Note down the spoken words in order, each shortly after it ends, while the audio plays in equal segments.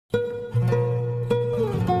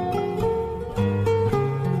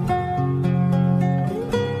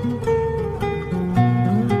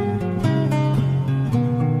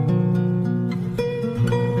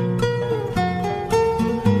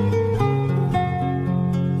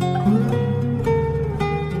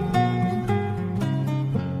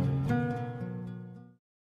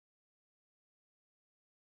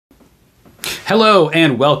Hello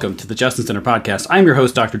and welcome to the Justin Center podcast. I'm your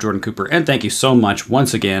host, Dr. Jordan Cooper, and thank you so much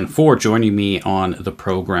once again for joining me on the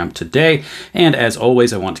program today. And as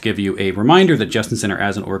always, I want to give you a reminder that Justin Center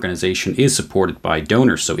as an organization is supported by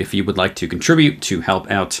donors. So if you would like to contribute to help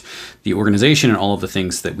out the organization and all of the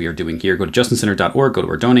things that we are doing here, go to justincenter.org, go to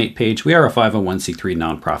our donate page. We are a 501c3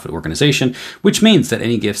 nonprofit organization, which means that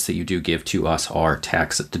any gifts that you do give to us are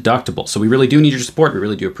tax deductible. So we really do need your support. We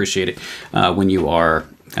really do appreciate it when you are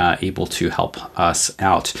able to help us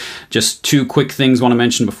out. Just two quick things I want to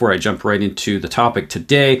mention before I jump right into the topic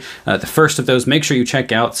today. The first of those, make sure you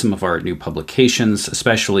check out some of our new publications,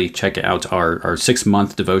 especially check out our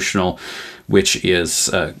 6-month devotional, which is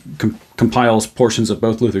compiles portions of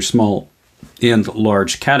both Luther's small and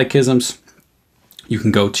large catechisms. You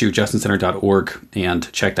can go to justincenter.org and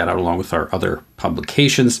check that out along with our other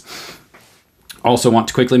publications. Also want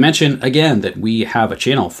to quickly mention, again, that we have a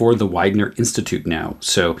channel for the Widener Institute now.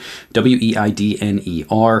 So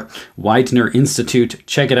Weidner, Widener Institute.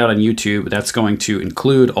 Check it out on YouTube. That's going to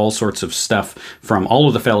include all sorts of stuff from all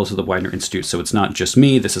of the fellows of the Widener Institute. So it's not just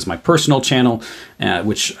me. This is my personal channel,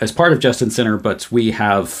 which is part of Justin Center, but we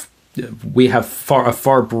have a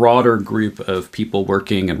far broader group of people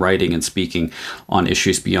working and writing and speaking on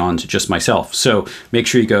issues beyond just myself. So make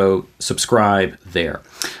sure you go subscribe there.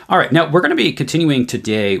 All right, now we're going to be continuing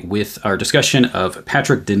today with our discussion of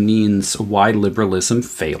Patrick Deneen's Why Liberalism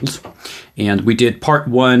Failed. And we did part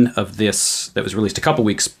 1 of this that was released a couple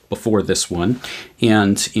weeks before this one.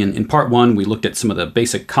 And in part 1, we looked at some of the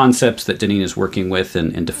basic concepts that Deneen is working with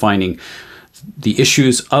and defining the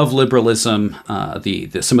issues of liberalism,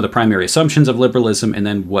 some of the primary assumptions of liberalism, and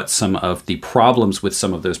then what some of the problems with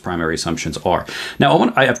some of those primary assumptions are.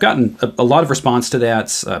 Now, I've gotten a lot of response to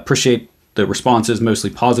that. Appreciate the responses, mostly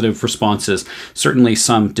positive responses. Certainly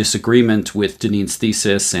some disagreement with Deneen's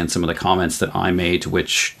thesis and some of the comments that I made,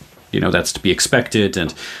 which, that's to be expected.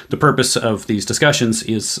 And the purpose of these discussions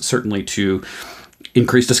is certainly to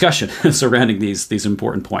increase discussion surrounding these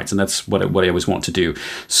important points. And that's what I always want to do.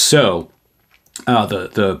 So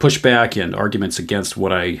the pushback and arguments against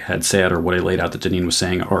what I had said or what I laid out that Deneen was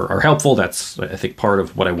saying are helpful. That's, I think, part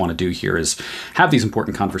of what I want to do here is have these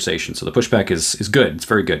important conversations. So the pushback is good. It's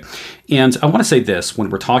very good. And I want to say this when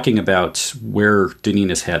we're talking about where Deneen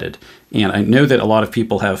is headed. And I know that a lot of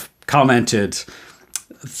people have commented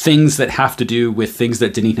things that have to do with things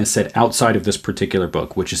that Deneen has said outside of this particular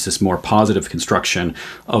book, which is this more positive construction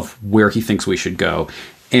of where he thinks we should go.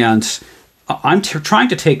 And I'm trying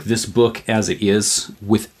to take this book as it is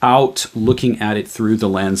without looking at it through the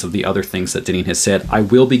lens of the other things that Deneen has said. I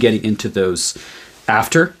will be getting into those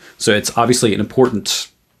after. So it's obviously an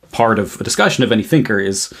important part of a discussion of any thinker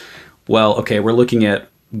is, well, okay, we're looking at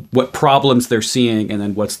what problems they're seeing and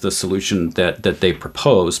then what's the solution that they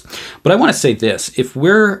propose. But I want to say this, if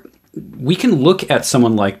we can look at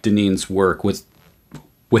someone like Deneen's work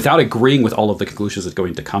without agreeing with all of the conclusions it's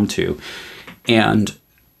going to come to and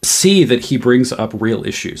see that he brings up real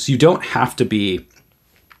issues. You don't have to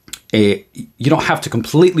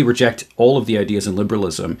completely reject all of the ideas in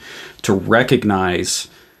liberalism to recognize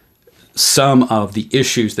some of the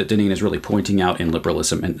issues that Deneen is really pointing out in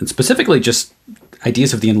liberalism, and specifically just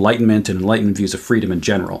ideas of the Enlightenment and Enlightenment views of freedom in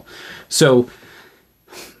general. So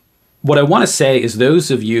what I want to say is those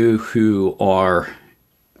of you who are,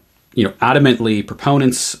 adamantly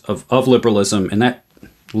proponents of liberalism, and that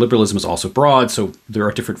liberalism is also broad, so there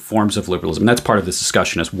are different forms of liberalism. And that's part of this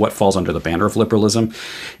discussion is what falls under the banner of liberalism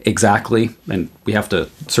exactly. And we have to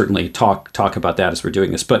certainly talk about that as we're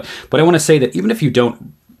doing this. But I want to say that even if you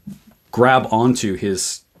don't grab onto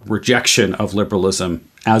his rejection of liberalism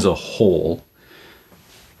as a whole,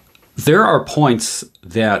 there are points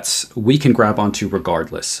that we can grab onto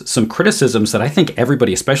regardless. Some criticisms that I think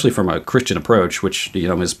everybody, especially from a Christian approach, which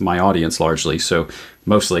is my audience largely, so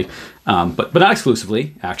mostly, but not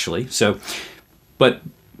exclusively, actually. But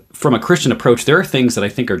from a Christian approach, there are things that I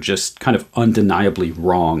think are just kind of undeniably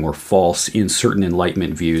wrong or false in certain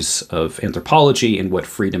Enlightenment views of anthropology and what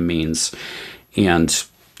freedom means, and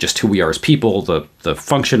just who we are as people, the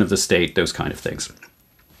function of the state, those kind of things.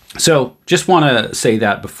 So just want to say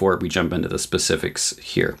that before we jump into the specifics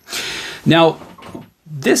here. Now,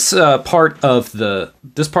 this part of the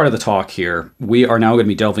talk here, we are now going to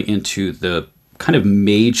be delving into the kind of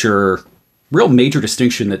real major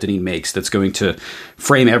distinction that Deneen makes that's going to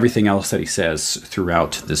frame everything else that he says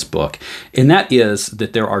throughout this book. And that is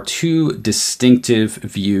that there are two distinctive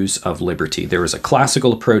views of liberty. There is a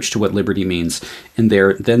classical approach to what liberty means, and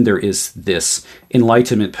then there is this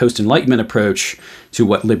Enlightenment, post-Enlightenment approach to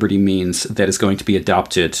what liberty means that is going to be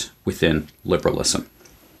adopted within liberalism.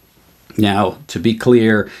 Now, to be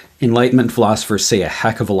clear, Enlightenment philosophers say a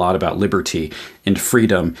heck of a lot about liberty and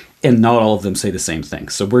freedom, and not all of them say the same thing.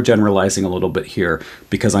 So we're generalizing a little bit here,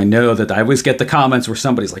 because I know that I always get the comments where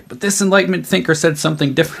somebody's like, but this Enlightenment thinker said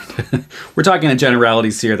something different. We're talking in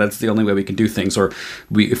generalities here. That's the only way we can do things. Or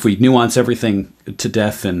if we nuance everything to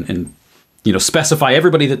death and specify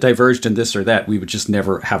everybody that diverged in this or that, we would just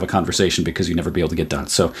never have a conversation, because you'd never be able to get done.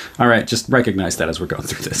 So, all right, just recognize that as we're going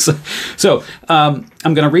through this. So I'm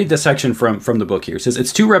going to read this section from the book here. It says,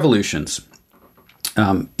 it's two revolutions.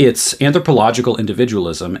 It's anthropological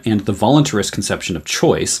individualism and the voluntarist conception of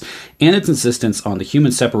choice, and its insistence on the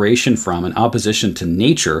human separation from and opposition to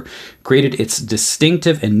nature created its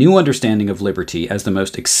distinctive and new understanding of liberty as the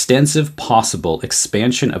most extensive possible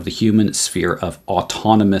expansion of the human sphere of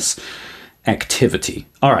autonomous activity.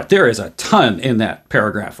 All right, there is a ton in that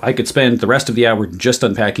paragraph. I could spend the rest of the hour just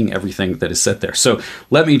unpacking everything that is said there. So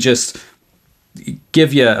let me just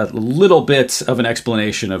give you a little bit of an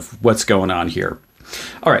explanation of what's going on here.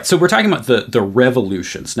 All right, so we're talking about the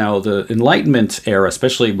revolutions. Now, the Enlightenment era,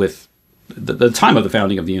 especially with the time of the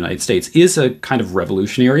founding of the United States, is a kind of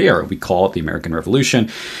revolutionary era. We call it the American Revolution.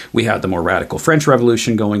 We had the more radical French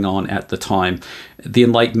Revolution going on at the time. The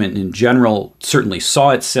Enlightenment in general certainly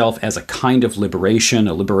saw itself as a kind of liberation,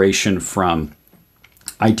 a liberation from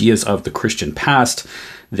ideas of the Christian past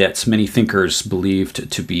that many thinkers believed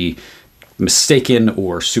to be mistaken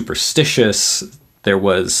or superstitious. There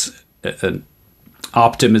was an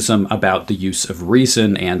optimism about the use of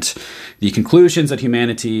reason and the conclusions that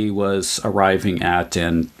humanity was arriving at,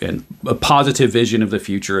 and a positive vision of the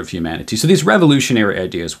future of humanity. So these revolutionary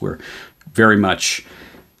ideas were very much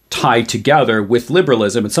tied together with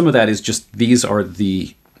liberalism, and some of that is just these are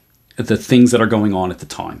the things that are going on at the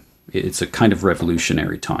time. It's a kind of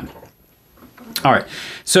revolutionary time. All right,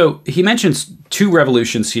 so he mentions two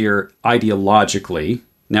revolutions here ideologically.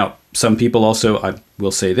 Now, some people also, I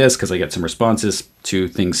will say this because I get some responses to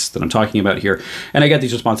things that I'm talking about here, and I get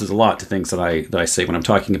these responses a lot to things that I say when I'm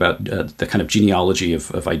talking about the kind of genealogy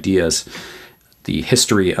of ideas, the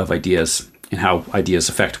history of ideas, and how ideas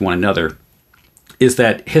affect one another, is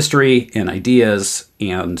that history and ideas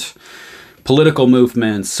and political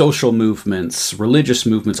movements, social movements, religious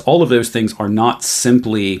movements, all of those things are not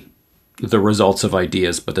simply the results of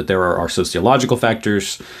ideas, but that there are sociological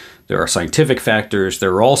factors, there are scientific factors,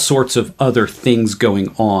 there are all sorts of other things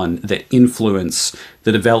going on that influence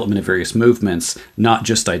the development of various movements, not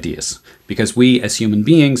just ideas. Because we as human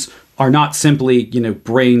beings are not simply,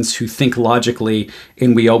 brains who think logically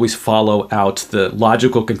and we always follow out the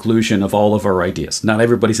logical conclusion of all of our ideas. Not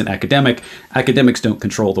everybody's an academic. Academics don't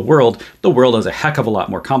control the world. The world is a heck of a lot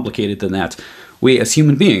more complicated than that. We as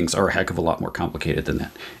human beings are a heck of a lot more complicated than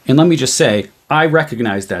that. And let me just say, I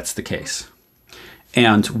recognize that's the case.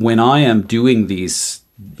 And when I am doing these,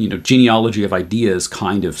 genealogy of ideas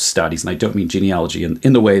kind of studies, and I don't mean genealogy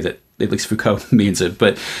in the way that at least Foucault means it,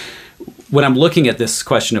 but when I'm looking at this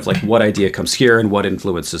question of what idea comes here and what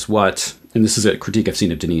influences what, and this is a critique I've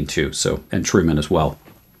seen of Deneen too, and Truman as well.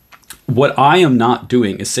 What I am not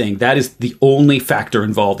doing is saying that is the only factor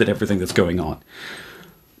involved in everything that's going on.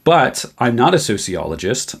 But I'm not a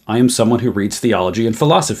sociologist. I am someone who reads theology and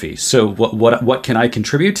philosophy. So what can I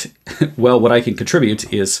contribute? Well, what I can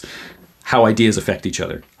contribute is how ideas affect each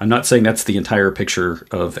other. I'm not saying that's the entire picture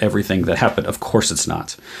of everything that happened. Of course it's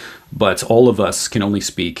not. But all of us can only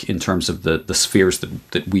speak in terms of the spheres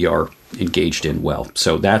that we are engaged in well.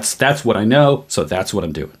 So that's what I know. So that's what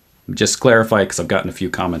I'm doing. Just clarify, because I've gotten a few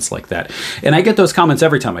comments like that. And I get those comments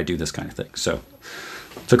every time I do this kind of thing. So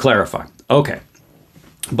to clarify. Okay.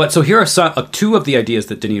 But so here are two of the ideas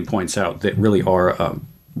that Deneen points out that really are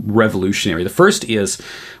revolutionary. The first is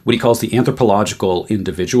what he calls the anthropological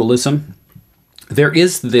individualism. There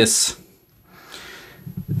is this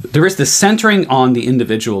centering on the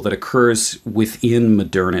individual that occurs within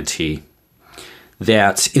modernity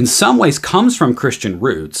that in some ways comes from Christian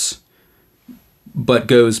roots, but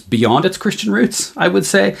goes beyond its Christian roots, I would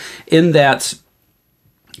say, in that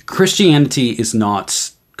Christianity is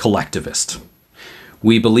not collectivist.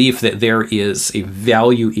 We believe that there is a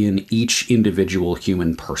value in each individual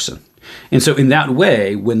human person. And so in that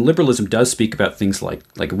way, when liberalism does speak about things like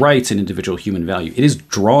rights and individual human value, it is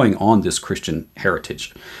drawing on this Christian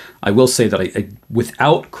heritage. I will say that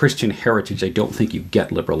without Christian heritage, I don't think you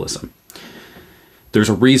get liberalism. There's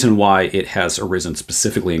a reason why it has arisen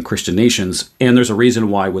specifically in Christian nations, and there's a reason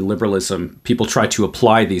why when liberalism, people try to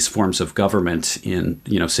apply these forms of government in,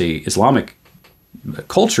 say, Islamic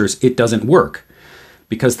cultures, it doesn't work.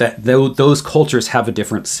 Because those cultures have a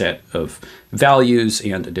different set of values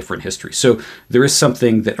and a different history. So there is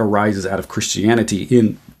something that arises out of Christianity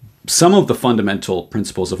in some of the fundamental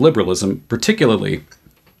principles of liberalism, particularly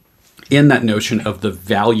in that notion of the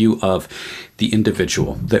value of the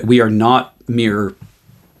individual, that we are not mere,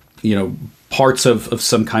 parts of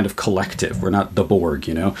some kind of collective. We're not the Borg,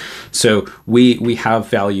 So we have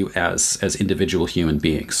value as individual human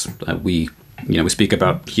beings. We speak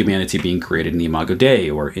about humanity being created in the imago Dei,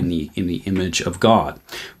 or in the image of God,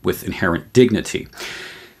 with inherent dignity.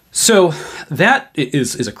 So that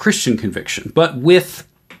is a Christian conviction. But with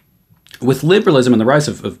liberalism and the rise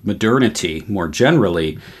of modernity more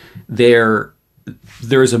generally, there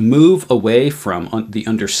is a move away from the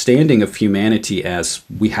understanding of humanity as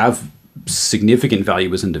we have significant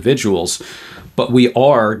value as individuals, but we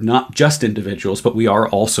are not just individuals, but we are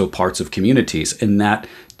also parts of communities, and that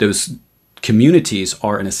those communities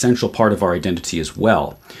are an essential part of our identity as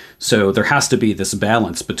well. So there has to be this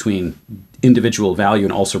balance between individual value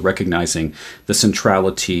and also recognizing the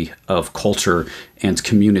centrality of culture and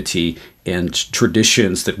community and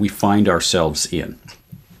traditions that we find ourselves in.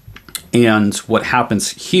 And what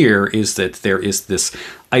happens here is that there is this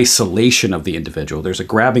isolation of the individual. There's a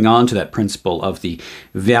grabbing onto that principle of the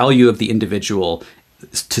value of the individual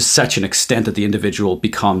to such an extent that the individual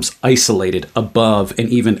becomes isolated above and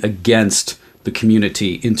even against the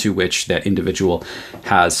community into which that individual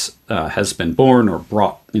has been born or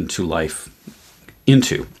brought into life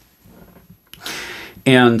into.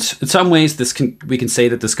 And in some ways, we can say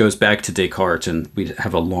that this goes back to Descartes, and we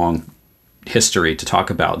have a long history to talk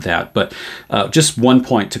about that. But just one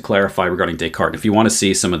point to clarify regarding Descartes. If you want to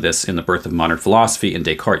see some of this in The Birth of Modern Philosophy and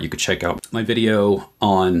Descartes, you could check out my video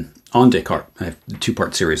on Descartes. I have a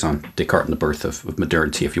 2-part series on Descartes and the Birth of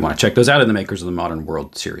Modernity, if you want to check those out in the Makers of the Modern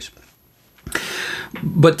World series.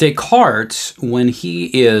 But Descartes, when he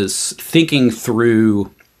is thinking through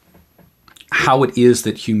how it is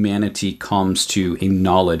that humanity comes to a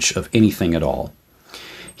knowledge of anything at all,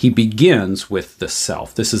 he begins with the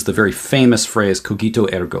self. This is the very famous phrase, cogito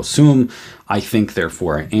ergo sum, I think,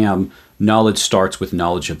 therefore I am. Knowledge starts with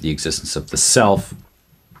knowledge of the existence of the self.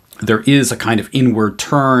 There is a kind of inward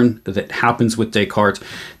turn that happens with Descartes.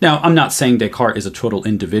 Now, I'm not saying Descartes is a total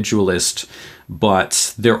individualist,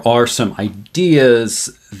 but there are some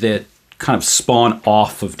ideas that kind of spawn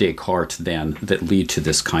off of Descartes then that lead to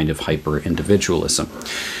this kind of hyper-individualism.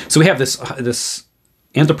 So we have this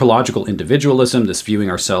anthropological individualism, this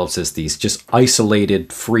viewing ourselves as these just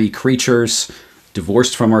isolated, free creatures,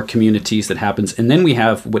 divorced from our communities, that happens. And then we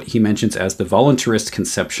have what he mentions as the voluntarist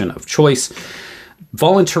conception of choice.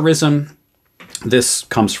 Voluntarism, this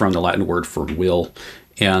comes from the Latin word for will,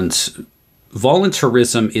 and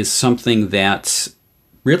voluntarism is something that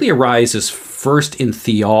really arises first in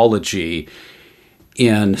theology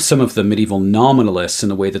in some of the medieval nominalists in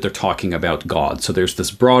the way that they're talking about God. So there's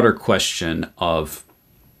this broader question of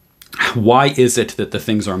why is it that the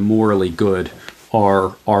things are morally good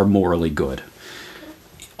are morally good?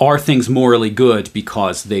 Are things morally good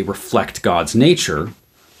because they reflect God's nature?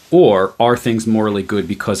 Or are things morally good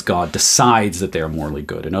because God decides that they are morally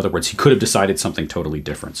good? In other words, he could have decided something totally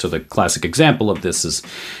different. So the classic example of this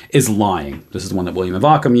is lying. This is the one that William of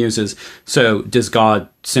Ockham uses. So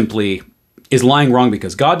is lying wrong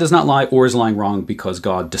because God does not lie, or is lying wrong because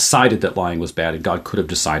God decided that lying was bad and God could have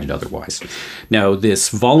decided otherwise? Now, this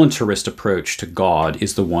voluntarist approach to God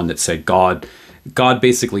is the one that said God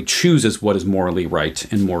basically chooses what is morally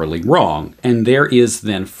right and morally wrong. And there is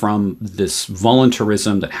then, from this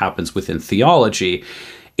voluntarism that happens within theology,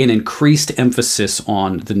 an increased emphasis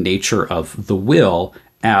on the nature of the will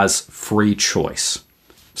as free choice,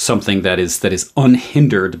 something that is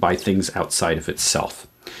unhindered by things outside of itself.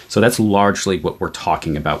 So that's largely what we're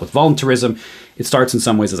talking about with voluntarism. It starts in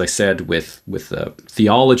some ways, as I said, with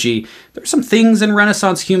theology. There's some things in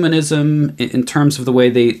Renaissance humanism in terms of the way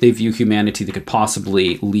they view humanity that could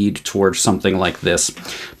possibly lead towards something like this.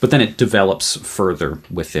 But then it develops further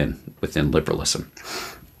within liberalism.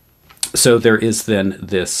 So there is then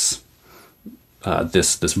this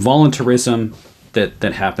voluntarism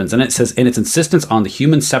that happens, and it says, and its insistence on the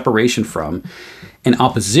human separation from and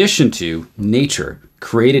opposition to nature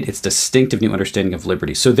created its distinctive new understanding of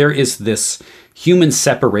liberty. So there is this human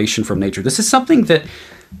separation from nature. This is something that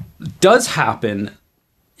does happen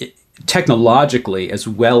technologically as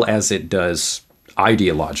well as it does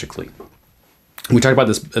ideologically. We talked about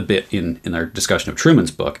this a bit in our discussion of Truman's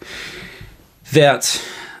book, that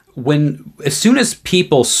as soon as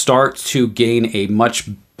people start to gain a much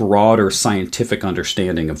broader scientific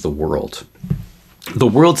understanding of the world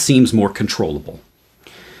seems more controllable.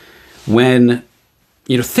 When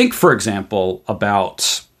think, for example,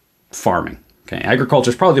 about farming. Okay, agriculture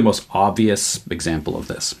is probably the most obvious example of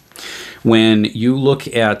this. When you look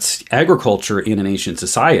at agriculture in an ancient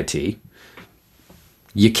society,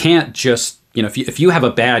 you can't just, if you have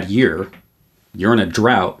a bad year, you're in a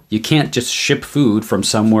drought, you can't just ship food from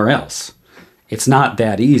somewhere else. It's not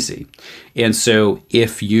that easy. And so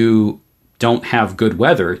if you don't have good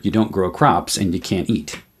weather, you don't grow crops and you can't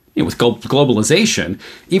eat. With globalization,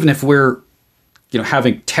 even if we're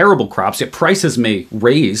having terrible crops, yet prices may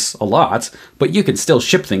raise a lot, but you can still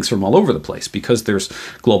ship things from all over the place because there's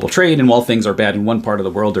global trade. And while things are bad in one part of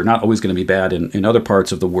the world, they're not always going to be bad in other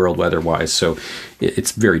parts of the world weather-wise. So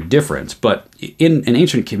it's very different. But in an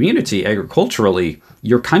ancient community, agriculturally,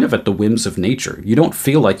 you're kind of at the whims of nature. You don't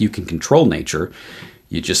feel like you can control nature.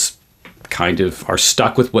 You just kind of are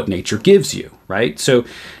stuck with what nature gives you, right? So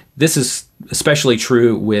this is especially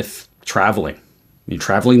true with traveling.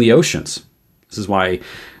 Traveling the oceans. This is why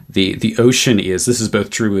the ocean this is both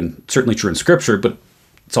true and certainly true in scripture, but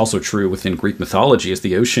it's also true within Greek mythology, is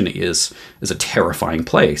the ocean is a terrifying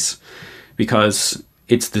place because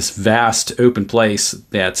it's this vast open place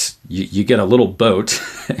that you get a little boat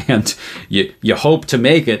and you hope to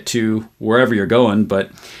make it to wherever you're going. But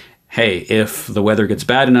hey, if the weather gets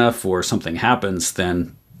bad enough or something happens,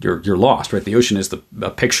 then you're lost, right? The ocean is a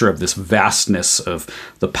picture of this vastness of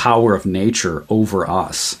the power of nature over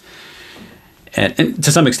us. And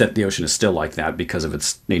to some extent, the ocean is still like that because of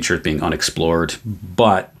its nature being unexplored.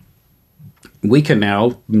 But we can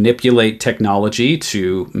now manipulate technology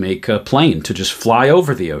to make a plane to just fly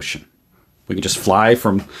over the ocean. We can just fly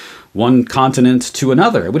from one continent to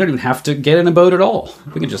another. We don't even have to get in a boat at all.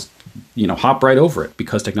 We can just, hop right over it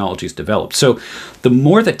because technology is developed. So the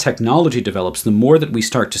more that technology develops, the more that we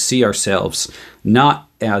start to see ourselves not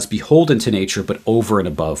as beholden to nature, but over and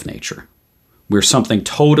above nature. We're something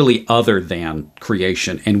totally other than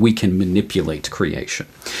creation, and we can manipulate creation.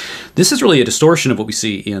 This is really a distortion of what we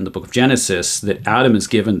see in the book of Genesis, that Adam is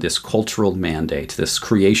given this cultural mandate, this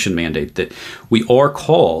creation mandate, that we are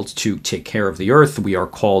called to take care of the earth. We are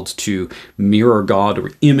called to mirror God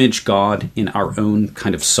or image God in our own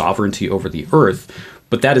kind of sovereignty over the earth.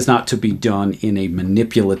 But that is not to be done in a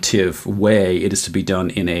manipulative way. It is to be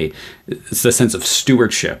done it's a sense of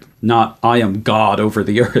stewardship, not I am God over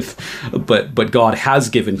the earth, but God has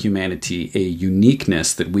given humanity a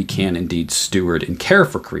uniqueness that we can indeed steward and care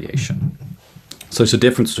for creation. So there's a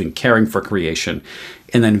difference between caring for creation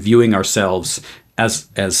and then viewing ourselves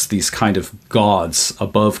as these kind of gods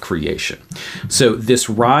above creation. So this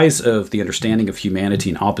rise of the understanding of humanity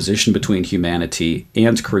and opposition between humanity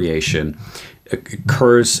and creation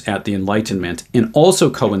occurs at the Enlightenment and also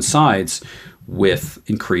coincides with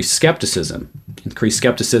increased skepticism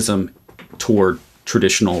toward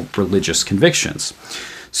traditional religious convictions.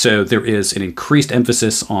 So there is an increased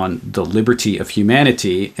emphasis on the liberty of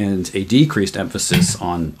humanity and a decreased emphasis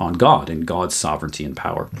on God and God's sovereignty and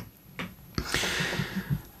power.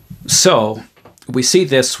 So we see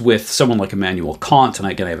this with someone like Immanuel Kant, and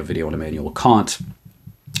again I have a video on Immanuel Kant,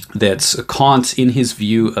 that Kant, in his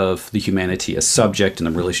view of the humanity as subject and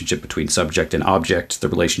the relationship between subject and object, the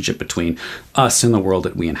relationship between us and the world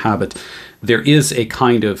that we inhabit, there is a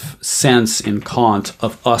kind of sense in Kant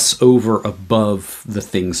of us over above the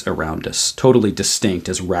things around us, totally distinct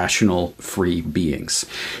as rational, free beings.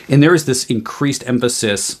 And there is this increased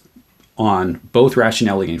emphasis on both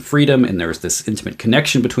rationality and freedom, and there's this intimate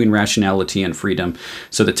connection between rationality and freedom,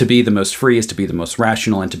 so that to be the most free is to be the most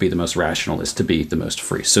rational, and to be the most rational is to be the most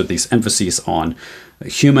free. So these emphases on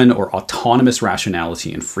human or autonomous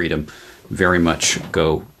rationality and freedom very much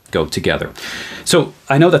go together. So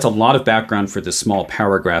I know that's a lot of background for this small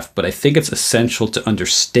paragraph, but I think it's essential to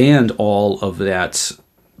understand all of that's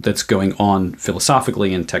going on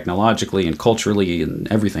philosophically and technologically and culturally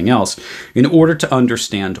and everything else in order to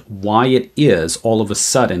understand why it is all of a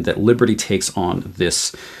sudden that liberty takes on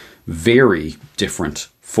this very different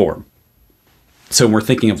form. So when we're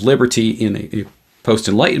thinking of liberty in a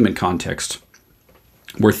post-Enlightenment context,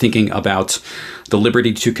 we're thinking about the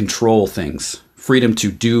liberty to control things, freedom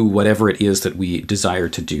to do whatever it is that we desire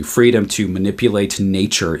to do, freedom to manipulate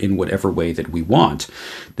nature in whatever way that we want.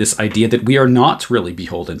 This idea that we are not really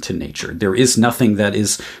beholden to nature. There is nothing that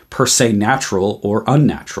is per se natural or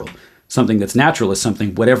unnatural. Something that's natural is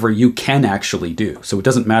something whatever you can actually do. So it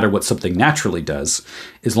doesn't matter what something naturally does,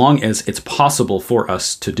 as long as it's possible for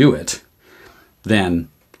us to do it, then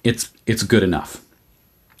it's good enough.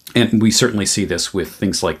 And we certainly see this with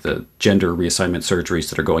things like the gender reassignment surgeries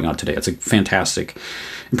that are going on today. It's a fantastic,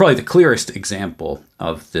 and probably the clearest example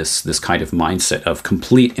of this kind of mindset of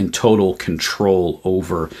complete and total control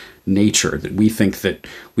over nature, that we think that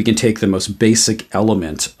we can take the most basic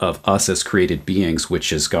element of us as created beings,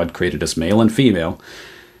 which is God created us male and female,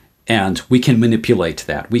 And we can manipulate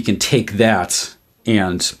that. We can take that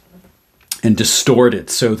and distort it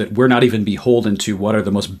so that we're not even beholden to what are the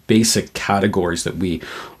most basic categories that we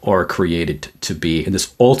are created to be, in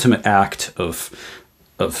this ultimate act of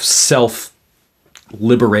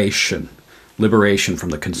self-liberation, liberation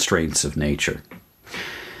from the constraints of nature.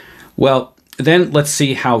 Well, then let's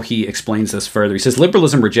see how he explains this further. He says,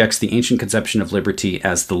 liberalism rejects the ancient conception of liberty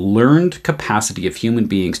as the learned capacity of human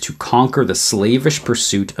beings to conquer the slavish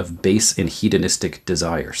pursuit of base and hedonistic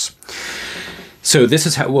desires. So this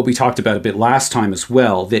is what we talked about a bit last time as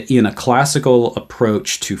well, that in a classical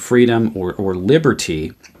approach to freedom or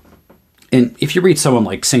liberty, and if you read someone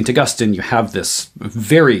like St. Augustine, you have this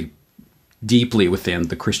very deeply within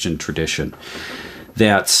the Christian tradition,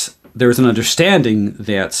 that there's an understanding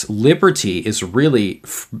that liberty is really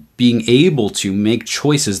being able to make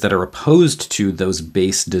choices that are opposed to those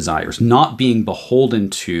base desires, not being beholden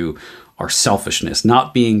to our selfishness,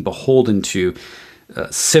 not being beholden to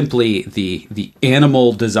simply the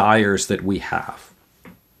animal desires that we have,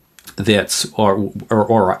 that are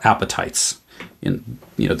our appetites. And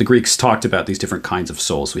the Greeks talked about these different kinds of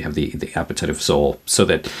souls. We have the appetitive soul, so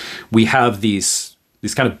that we have these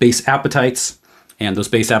kind of base appetites. And those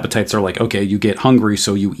base appetites are like, okay, you get hungry,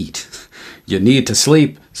 so you eat. You need to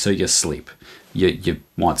sleep, so you sleep. You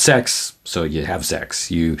want sex, so you have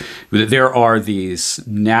sex. There are these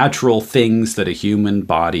natural things that a human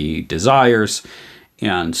body desires,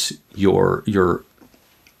 and your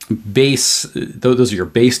base, those are your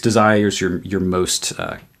base desires, your most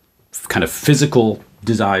kind of physical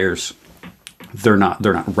desires. They're not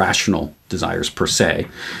rational desires per se.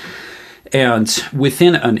 And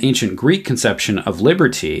within an ancient Greek conception of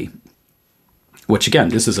liberty, which again,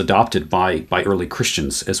 this is adopted by early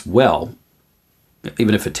Christians as well,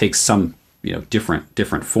 even if it takes some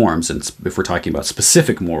different forms, and if we're talking about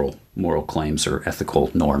specific moral claims or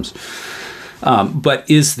ethical norms, but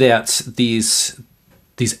is that these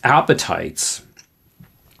appetites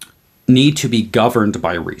need to be governed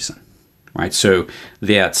by reason, right? So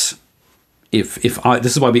that this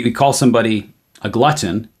is why we call somebody a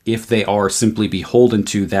glutton if they are simply beholden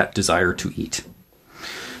to that desire to eat.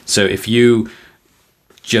 So if you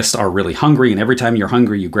just are really hungry, and every time you're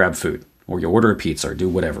hungry, you grab food, or you order a pizza, or do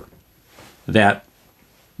whatever, that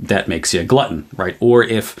makes you a glutton, right? Or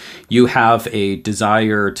if you have a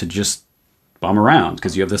desire to just bum around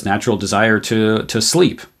because you have this natural desire to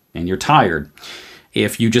sleep and you're tired,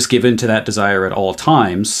 if you just give in to that desire at all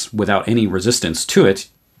times without any resistance to it,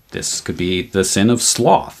 this could be the sin of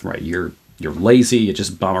sloth, right? You're lazy, you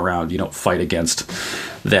just bum around, you don't fight against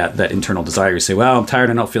that internal desire. You say, well, I'm tired,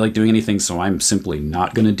 I don't feel like doing anything, so I'm simply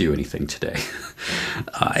not going to do anything today.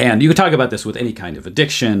 And you can talk about this with any kind of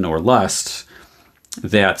addiction or lust,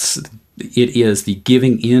 that it is the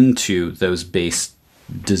giving into those base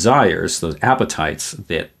desires, those appetites,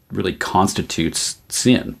 that really constitutes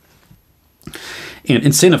sin.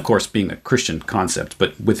 And sin, of course, being a Christian concept,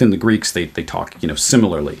 but within the Greeks, they talk,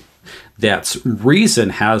 similarly. That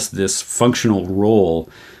reason has this functional role,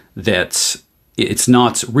 that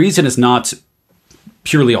reason is not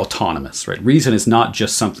purely autonomous, right? Reason is not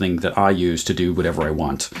just something that I use to do whatever I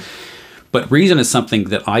want, but reason is something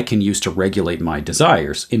that I can use to regulate my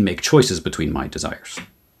desires and make choices between my desires.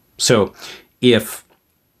 So if,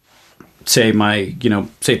 say my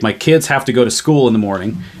kids have to go to school in the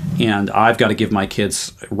morning, and I've got to give my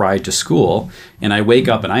kids a ride to school, and I wake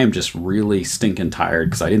up and I am just really stinking tired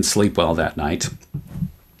because I didn't sleep well that night,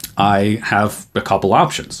 I have a couple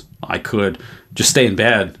options. I could just stay in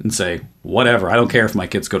bed and say, whatever, I don't care if my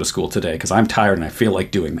kids go to school today because I'm tired and I feel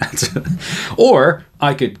like doing that. Or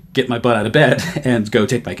I could get my butt out of bed and go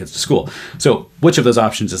take my kids to school. So which of those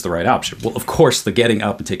options is the right option? Well, of course, the getting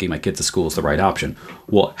up and taking my kids to school is the right option.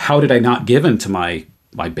 Well, how did I not give in to my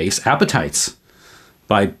base appetites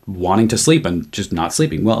by wanting to sleep and just not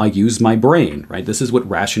sleeping? Well, I use my brain, right? This is what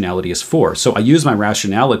rationality is for. So I use my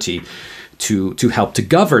rationality to help to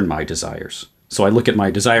govern my desires. So I look at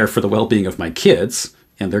my desire for the well-being of my kids,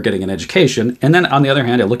 and they're getting an education. And then on the other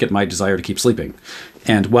hand, I look at my desire to keep sleeping.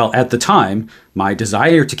 And while at the time, my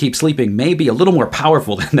desire to keep sleeping may be a little more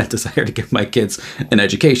powerful than that desire to give my kids an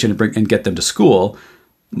education and get them to school,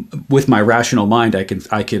 with my rational mind, I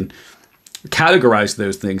can categorize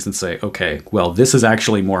those things and say, okay, well, this is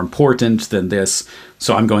actually more important than this.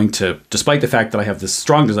 So I'm going to, despite the fact that I have this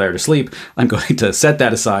strong desire to sleep, I'm going to set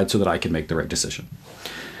that aside so that I can make the right decision.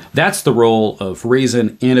 That's the role of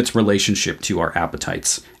reason and its relationship to our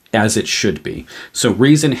appetites, as it should be. So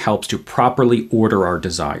reason helps to properly order our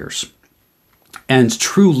desires. And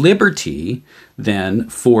true liberty, then,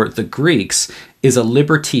 for the Greeks, is a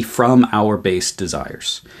liberty from our base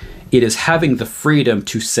desires. It is having the freedom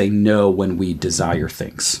to say no when we desire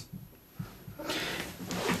things.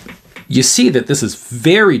 You see that this is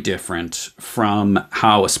very different from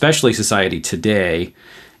how, especially society today,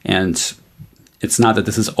 and it's not that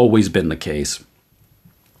this has always been the case,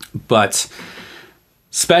 but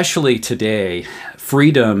especially today,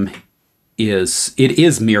 freedom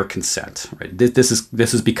is mere consent. Right? This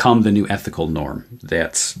has become the new ethical norm,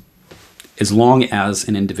 that as long as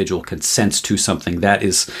an individual consents to something, that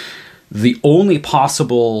is the only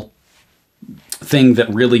possible thing that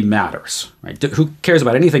really matters. Right? Who cares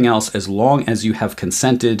about anything else? As long as you have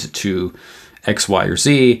consented to X, Y, or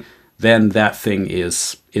Z, then that thing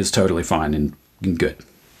is totally fine and good.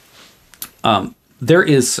 There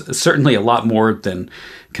is certainly a lot more than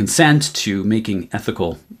consent to making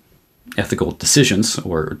ethical decisions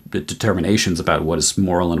or determinations about what is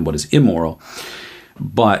moral and what is immoral.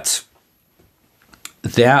 But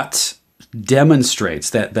that demonstrates,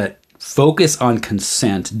 that focus on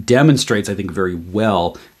consent demonstrates, I think, very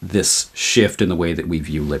well this shift in the way that we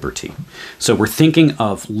view liberty. So we're thinking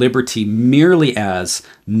of liberty merely as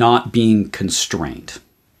not being constrained.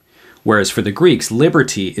 Whereas for the Greeks,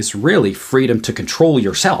 liberty is really freedom to control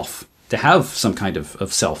yourself, to have some kind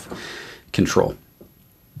of self-control.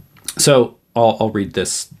 So I'll read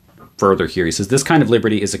this further here. He says, this kind of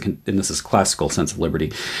liberty is and this is classical sense of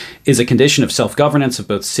liberty, is a condition of self-governance of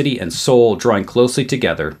both city and soul, drawing closely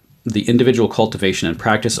together the individual cultivation and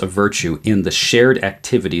practice of virtue in the shared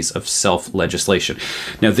activities of self-legislation.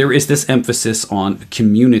 Now, there is this emphasis on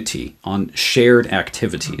community, on shared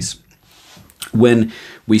activities. When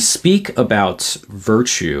we speak about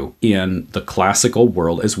virtue in the classical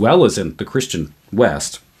world, as well as in the Christian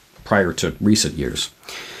West, prior to recent years,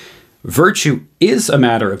 virtue is a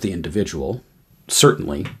matter of the individual,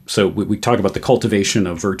 certainly. So we talk about the cultivation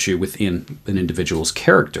of virtue within an individual's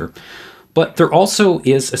character, but there also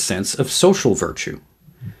is a sense of social virtue.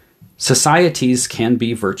 Societies can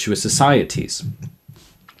be virtuous societies.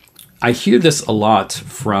 I hear this a lot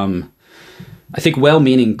from, I think,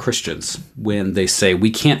 well-meaning Christians when they say, we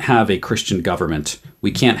can't have a Christian government,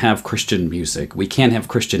 we can't have Christian music, we can't have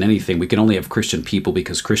Christian anything, we can only have Christian people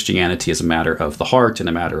because Christianity is a matter of the heart and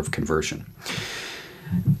a matter of conversion.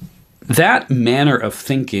 That manner of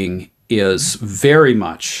thinking is very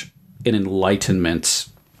much an Enlightenment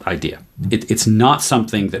idea. It's not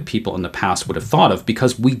something that people in the past would have thought of,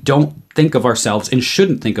 because we don't think of ourselves and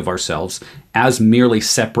shouldn't think of ourselves as merely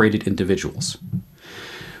separated individuals.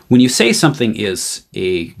 When you say something is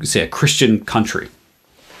a Christian country,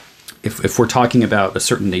 if we're talking about a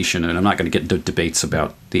certain nation, and I'm not going to get into debates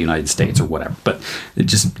about the United States or whatever, but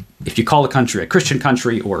if you call a country a Christian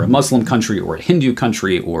country or a Muslim country or a Hindu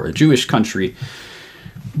country or a Jewish country,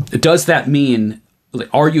 does that mean,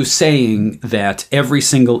 are you saying that every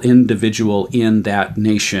single individual in that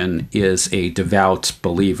nation is a devout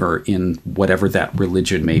believer in whatever that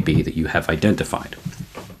religion may be that you have identified?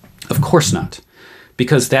 Of course not.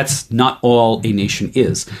 Because that's not all a nation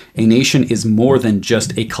is. A nation is more than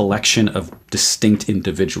just a collection of distinct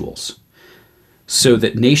individuals. So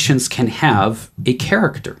that nations can have a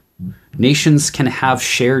character. Nations can have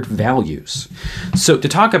shared values. So to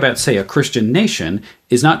talk about, say, a Christian nation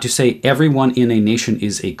is not to say everyone in a nation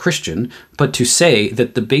is a Christian, but to say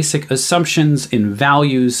that the basic assumptions and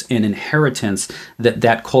values and inheritance that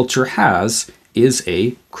that culture has is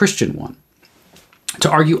a Christian one. To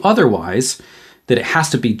argue otherwise, that it has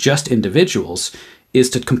to be just individuals, is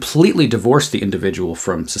to completely divorce the individual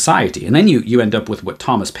from society. And then you end up with what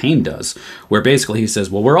Thomas Paine does, where basically he says,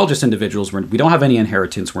 well, we're all just individuals. We don't have any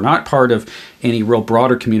inheritance. We're not part of any real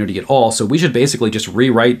broader community at all. So we should basically just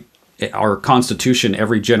rewrite our Constitution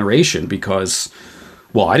every generation because,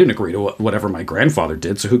 well, I didn't agree to whatever my grandfather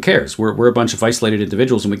did, so who cares? We're a bunch of isolated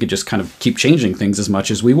individuals, and we could just kind of keep changing things as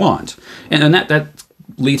much as we want. And that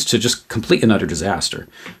leads to just complete and utter disaster.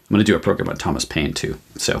 I'm going to do a program on Thomas Paine too,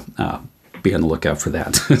 so be on the lookout for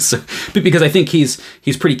that. Because I think he's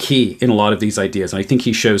pretty key in a lot of these ideas, and I think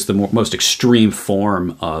he shows the most extreme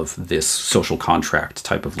form of this social contract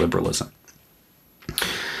type of liberalism.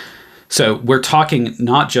 So we're talking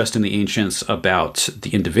not just in the ancients about the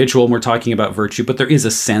individual when we're talking about virtue, but there is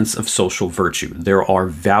a sense of social virtue. There are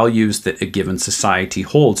values that a given society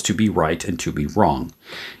holds to be right and to be wrong.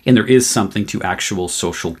 And there is something to actual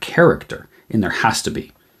social character, and there has to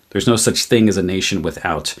be. There's no such thing as a nation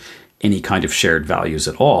without any kind of shared values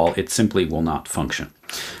at all. It simply will not function.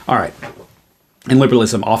 All right. And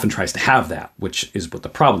liberalism often tries to have that, which is what the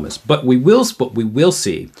problem is. But what we will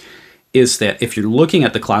see is that if you're looking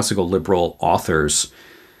at the classical liberal authors,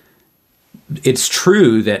 it's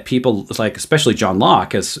true that people like, especially John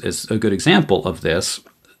Locke is a good example of this.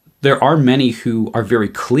 There are many who are very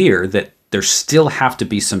clear that there still have to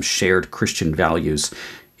be some shared Christian values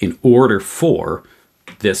in order for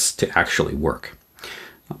this to actually work.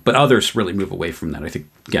 But others really move away from that. I think,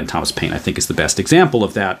 again, Thomas Paine, I think, is the best example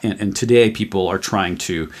of that. And today people are trying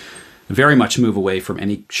to very much move away from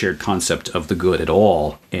any shared concept of the good at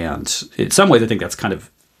all. And in some ways, I think that's kind of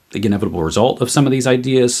the inevitable result of some of these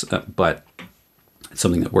ideas, but it's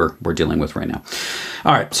something that we're dealing with right now.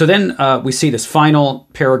 All right, so then we see this final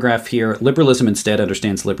paragraph here. Liberalism instead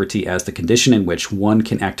understands liberty as the condition in which one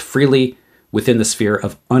can act freely within the sphere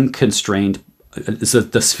of unconstrained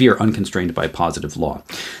the sphere unconstrained by positive law.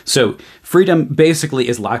 So freedom basically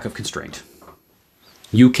is lack of constraint.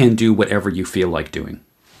 You can do whatever you feel like doing.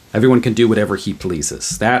 Everyone can do whatever he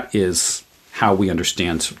pleases. That is how we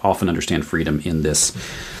often understand freedom in this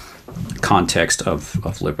context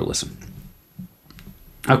of liberalism.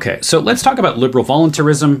 Okay, so let's talk about liberal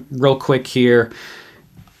voluntarism real quick here.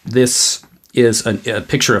 This is a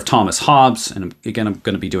picture of Thomas Hobbes, and again, I'm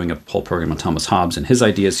going to be doing a whole program on Thomas Hobbes and his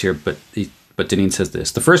ideas here, but Deneen says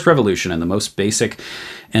this: the first revolution and the most basic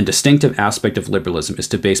and distinctive aspect of liberalism is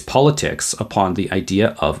to base politics upon the idea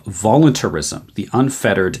of voluntarism, the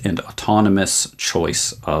unfettered and autonomous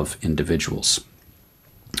choice of individuals.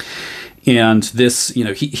 And this,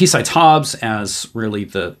 he cites Hobbes as really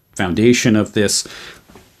the foundation of this.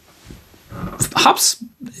 Hobbes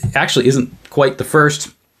actually isn't quite the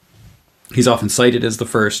first. He's often cited as the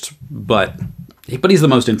first, but he's the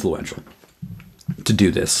most influential to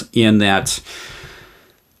do this, in that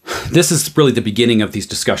this is really the beginning of these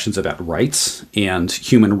discussions about rights and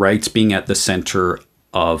human rights being at the center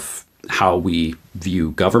of how we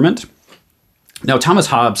view government. Now, Thomas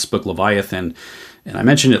Hobbes' book Leviathan, and I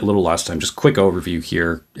mentioned it a little last time, just quick overview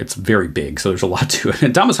here. It's very big, so there's a lot to it.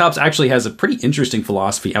 And Thomas Hobbes actually has a pretty interesting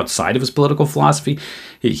philosophy outside of his political philosophy.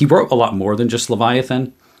 He wrote a lot more than just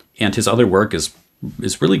Leviathan, and his other work is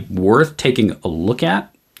really worth taking a look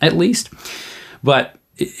at least. But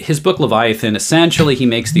his book Leviathan, essentially he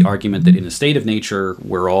makes the argument that in a state of nature,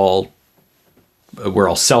 we're all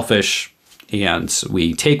selfish and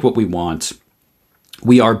we take what we want.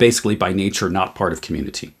 We are basically by nature not part of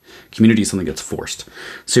community. Community is something that's forced.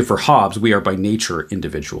 So for Hobbes, we are by nature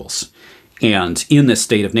individuals. And in this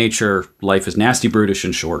state of nature, life is nasty, brutish,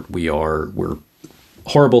 and short. We're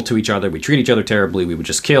horrible to each other. We treat each other terribly. We would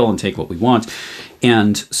just kill and take what we want.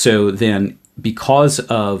 And so then because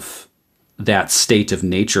of that state of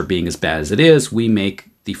nature being as bad as it is, we make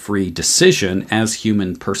the free decision as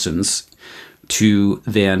human persons to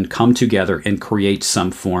then come together and create some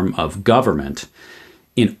form of government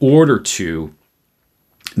in order to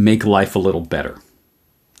make life a little better.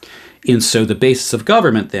 And so the basis of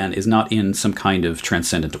government then is not in some kind of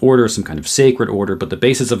transcendent order, some kind of sacred order, but the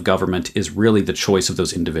basis of government is really the choice of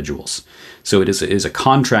those individuals. So it is a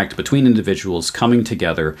contract between individuals coming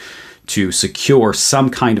together to secure some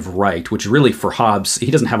kind of right, which really for Hobbes, he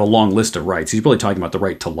doesn't have a long list of rights. He's really talking about the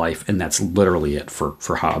right to life, and that's literally it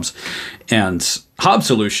for Hobbes. And Hobbes'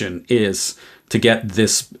 solution is to get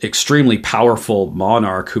this extremely powerful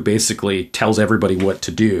monarch who basically tells everybody what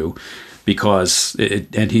to do,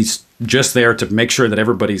 and he's just there to make sure that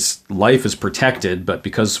everybody's life is protected, but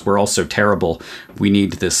because we're all so terrible, we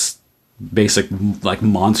need this basic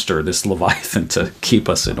monster, this Leviathan, to keep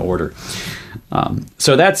us in order.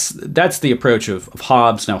 So that's the approach of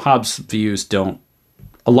Hobbes. Now, Hobbes' views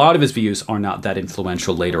a lot of his views are not that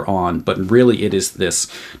influential later on, but really it is this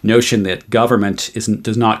notion that government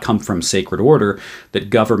does not come from sacred order,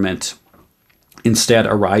 that government instead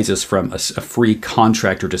arises from a free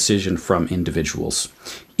contract or decision from individuals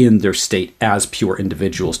in their state as pure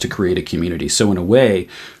individuals to create a community. So in a way,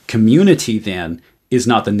 community then is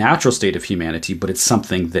not the natural state of humanity, but it's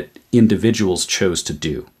something that individuals chose to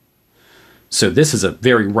do. So this is a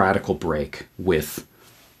very radical break with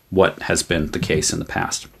what has been the case in the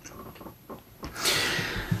past.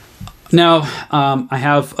 Now, I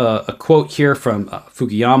have a quote here from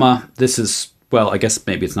Fukuyama. This is, well, I guess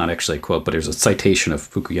maybe it's not actually a quote, but there's a citation of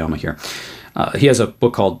Fukuyama here. He has a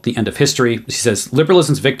book called The End of History. He says,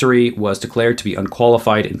 liberalism's victory was declared to be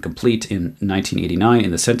unqualified and complete in 1989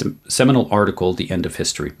 in the seminal article, The End of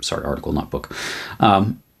History. Sorry, article, not book.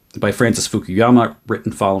 By Francis Fukuyama,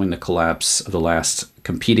 written following the collapse of the last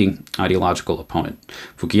competing ideological opponent.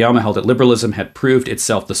 Fukuyama held that liberalism had proved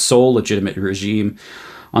itself the sole legitimate regime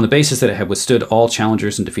on the basis that it had withstood all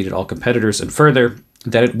challengers and defeated all competitors, and further,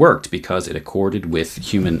 that it worked because it accorded with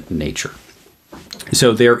human nature.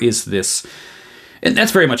 So there is this, and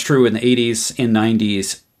that's very much true in the 80s and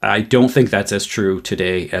 90s. I don't think that's as true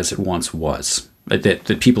today as it once was.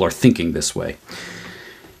 that people are thinking this way.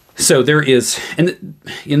 So there is, and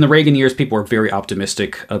in the Reagan years, people were very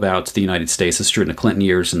optimistic about the United States. It's true in the Clinton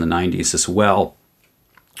years in the 90s as well.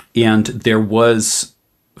 And there was,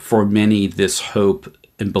 for many, this hope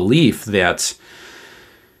and belief that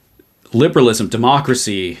liberalism,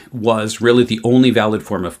 democracy, was really the only valid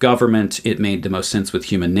form of government. It made the most sense with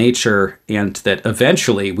human nature, and that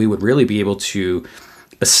eventually we would really be able to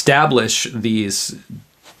establish these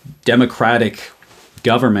democratic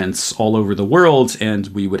governments all over the world, and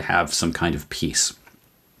we would have some kind of peace.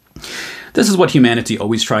 This is what humanity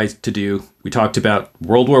always tries to do. We talked about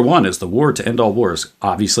World War I as the war to end all wars.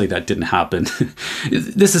 Obviously, that didn't happen.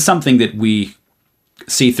 This is something that we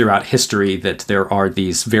see throughout history, that there are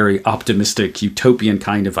these very optimistic, utopian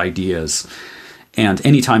kind of ideas. And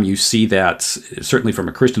anytime you see that, certainly from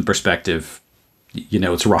a Christian perspective, you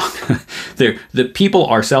know it's wrong. The people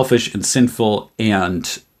are selfish and sinful,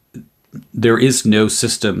 and there is no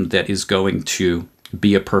system that is going to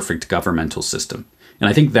be a perfect governmental system. And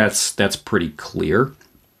I think that's pretty clear.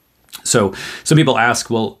 So some people ask,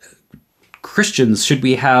 well, Christians, should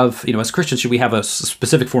we have, as Christians, should we have a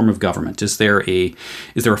specific form of government? Is there a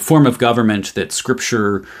form of government that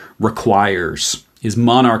Scripture requires? Is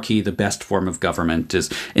monarchy the best form of government?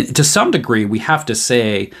 To some degree, we have to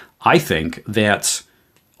say, I think, that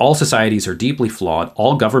all societies are deeply flawed.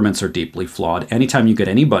 All governments are deeply flawed. Anytime you get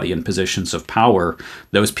anybody in positions of power,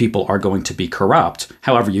 those people are going to be corrupt.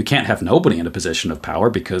 However, you can't have nobody in a position of power,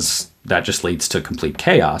 because that just leads to complete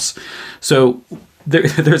chaos. So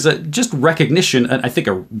there's a just recognition, and I think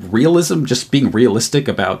a realism, just being realistic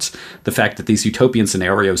about the fact that these utopian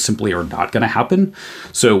scenarios simply are not going to happen.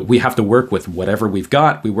 So we have to work with whatever we've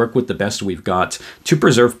got. We work with the best we've got to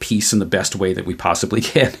preserve peace in the best way that we possibly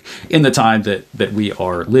can in the time that we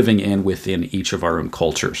are living in within each of our own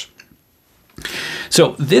cultures.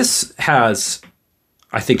 So this has,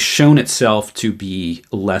 I think, shown itself to be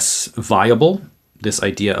less viable. This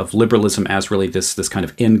idea of liberalism as really this kind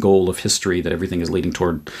of end goal of history, that everything is leading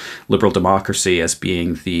toward liberal democracy as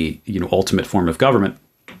being the ultimate form of government.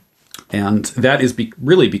 And that is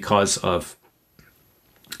really because of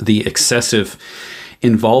the excessive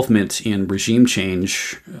involvement in regime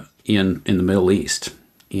change in the Middle East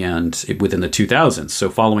and within the 2000s.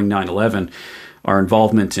 So following 9/11, our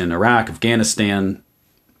involvement in Iraq, Afghanistan,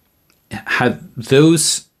 had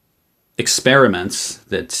those experiments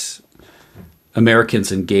that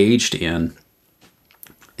Americans engaged in,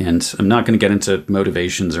 and I'm not going to get into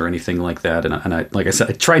motivations or anything like that. And I, like I said,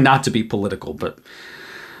 I try not to be political, but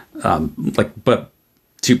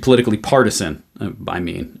too politically partisan.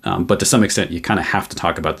 But to some extent, you kind of have to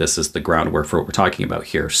talk about this as the groundwork for what we're talking about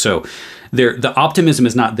here. So the optimism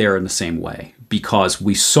is not there in the same way, because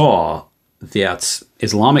we saw that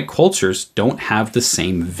Islamic cultures don't have the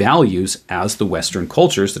same values as the Western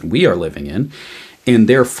cultures that we are living in. And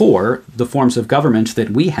therefore, the forms of government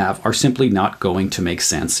that we have are simply not going to make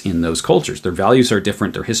sense in those cultures. Their values are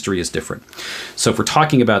different. Their history is different. So if we're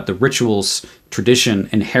talking about the rituals, tradition,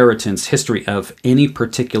 inheritance, history of any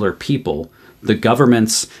particular people, the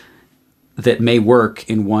governments that may work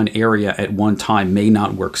in one area at one time may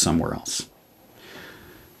not work somewhere else.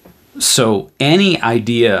 So any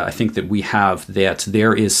idea, I think, that we have that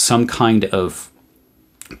there is some kind of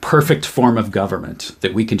perfect form of government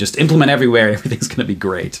that we can just implement everywhere, everything's going to be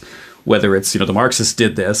great. Whether it's, the Marxists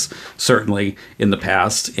did this, certainly in the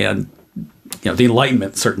past, and the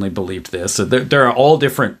Enlightenment certainly believed this. So there are all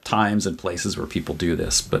different times and places where people do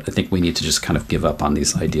this, but I think we need to just kind of give up on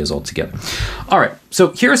these ideas altogether. All right,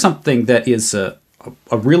 so here's something that is a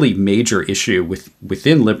really major issue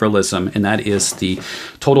within liberalism, and that is the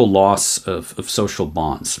total loss of social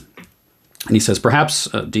bonds. And he says,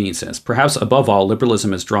 Deneen says, perhaps above all,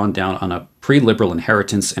 liberalism is drawn down on a pre-liberal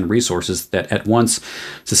inheritance and resources that at once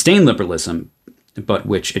sustain liberalism, but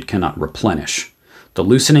which it cannot replenish. The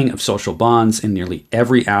loosening of social bonds in nearly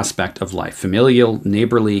every aspect of life, familial,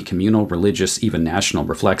 neighborly, communal, religious, even national,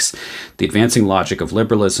 reflects the advancing logic of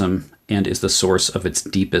liberalism and is the source of its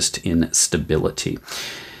deepest instability.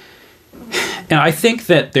 And I think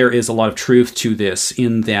that there is a lot of truth to this,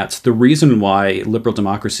 in that the reason why liberal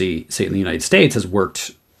democracy, say in the United States, has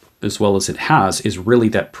worked as well as it has is really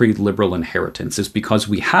that pre-liberal inheritance, is because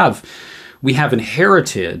we have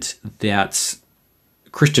inherited that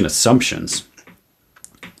Christian assumptions.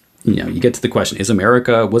 You get to the question,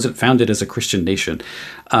 was it founded as a Christian nation?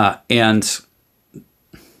 And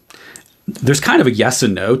there's kind of a yes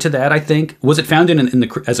and no to that, I think. Was it founded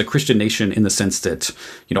as a Christian nation in the sense that,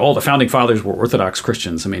 all the founding fathers were Orthodox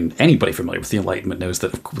Christians? I mean, anybody familiar with the Enlightenment knows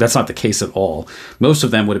that that's not the case at all. Most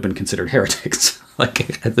of them would have been considered heretics.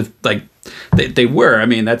 They were. I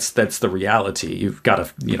mean, that's the reality. You've got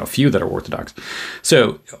a few that are Orthodox.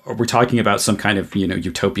 So we're talking about some kind of,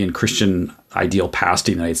 utopian Christian ideal past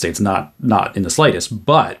in the United States, not in the slightest.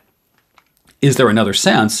 But is there another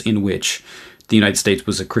sense in which the United States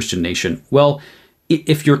was a Christian nation? Well,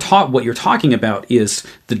 if you're what you're talking about is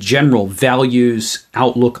the general values,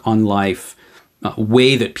 outlook on life,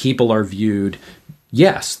 way that people are viewed,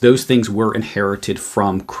 yes, those things were inherited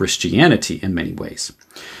from Christianity in many ways.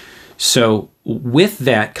 So with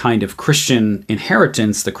that kind of Christian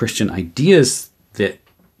inheritance, the Christian ideas that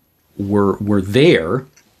were there,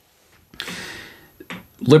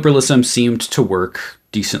 liberalism seemed to work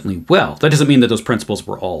decently well. That doesn't mean that those principles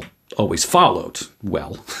were always followed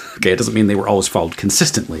well. Okay, it doesn't mean they were always followed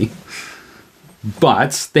consistently,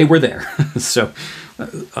 but they were there. So,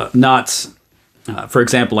 for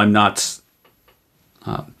example, I'm not,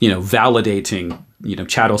 validating,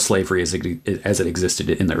 chattel slavery as it existed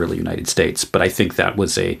in the early United States, but I think that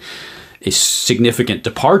was a significant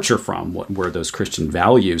departure from what were those Christian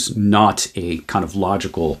values, not a kind of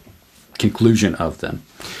logical conclusion of them.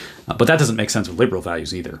 But that doesn't make sense with liberal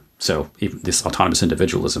values either. So even this autonomous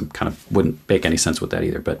individualism kind of wouldn't make any sense with that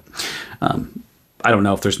either. But I don't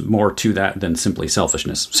know if there's more to that than simply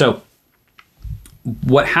selfishness. So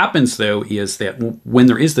what happens, though, is that when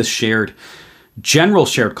there is this general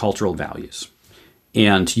shared cultural values,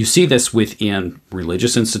 and you see this within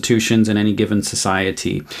religious institutions in any given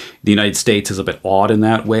society. The United States is a bit odd in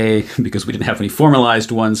that way because we didn't have any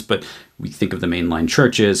formalized ones, but we think of the mainline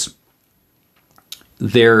churches.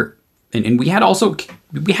 And we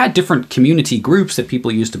had different community groups that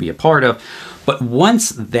people used to be a part of. But once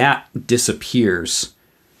that disappears,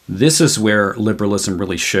 this is where liberalism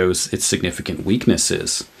really shows its significant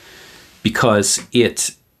weaknesses, because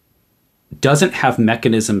it doesn't have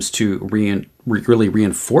mechanisms to really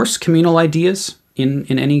reinforce communal ideas in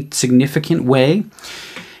any significant way.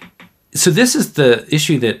 So this is the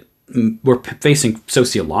issue that we're facing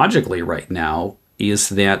sociologically right now, is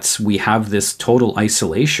that we have this total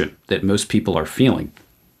isolation that most people are feeling.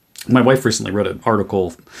 My wife recently wrote an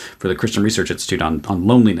article for the Christian Research Institute on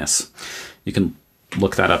loneliness. You can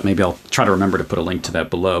look that up. Maybe I'll try to remember to put a link to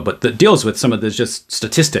that below. But that deals with some of the just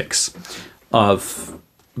statistics of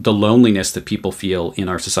the loneliness that people feel in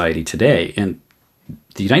our society today. And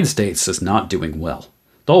the United States is not doing well.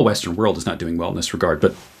 The whole Western world is not doing well in this regard,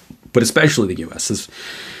 but especially the U.S. is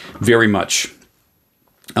very much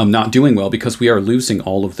not doing well, because we are losing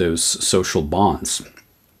all of those social bonds,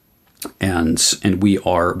 and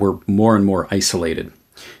we're more and more isolated,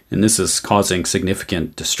 and this is causing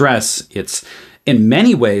significant distress. It's in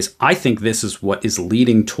many ways, I think this is what is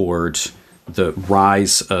leading toward the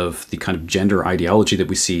rise of the kind of gender ideology that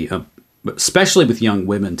we see, especially with young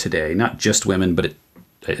women today. Not just women, but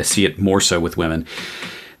I see it more so with women.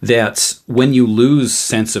 That when you lose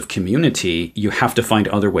sense of community, you have to find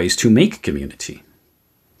other ways to make community.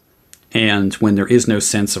 And when there is no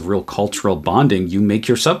sense of real cultural bonding, you make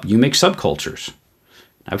subcultures.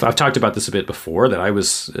 I've talked about this a bit before, that I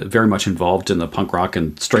was very much involved in the punk rock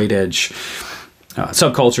and straight edge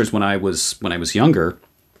subcultures when I was younger.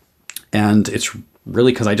 And it's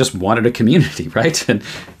really because I just wanted a community, right? And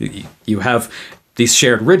you have these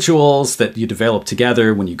shared rituals that you develop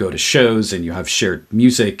together when you go to shows, and you have shared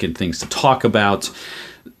music and things to talk about.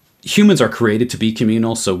 Humans are created to be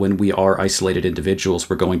communal, so when we are isolated individuals,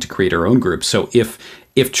 we're going to create our own groups. So if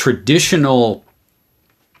traditional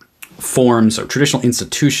forms or traditional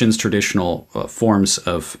institutions, traditional forms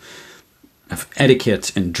of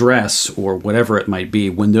etiquette and dress or whatever it might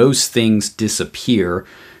be, when those things disappear,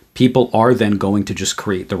 people are then going to just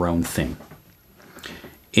create their own thing.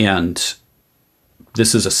 And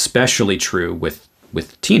this is especially true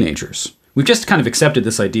with teenagers. We've just kind of accepted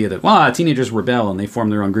this idea that, teenagers rebel and they form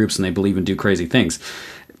their own groups and they believe and do crazy things.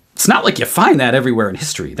 It's not like you find that everywhere in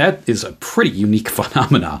history. That is a pretty unique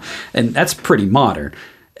phenomena, and that's pretty modern.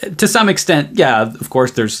 To some extent, yeah, of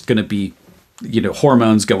course, there's going to be,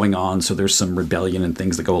 hormones going on, so there's some rebellion and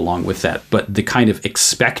things that go along with that. But the kind of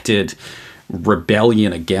expected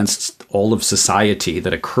rebellion against all of society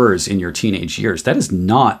that occurs in your teenage years, that is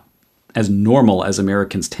not as normal as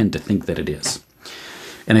Americans tend to think that it is.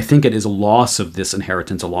 And I think it is a loss of this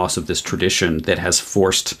inheritance, a loss of this tradition that has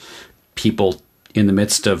forced people in the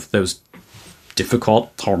midst of those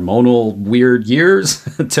difficult, hormonal, weird years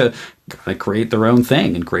to kind of create their own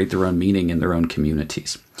thing and create their own meaning in their own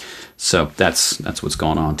communities. So that's what's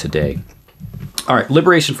going on today. All right,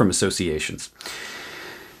 liberation from associations.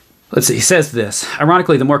 Let's see, he says this.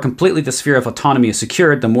 Ironically, the more completely the sphere of autonomy is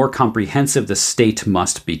secured, the more comprehensive the state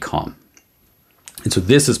must become. And so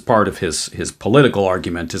this is part of his political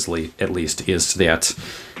argument, at least, is that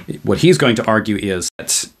what he's going to argue is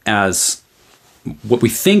that as what we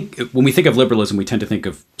think, when we think of liberalism, we tend to think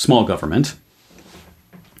of small government.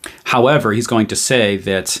 However, he's going to say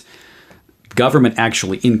that government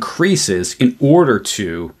actually increases in order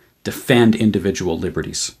to defend individual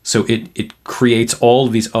liberties. So it creates all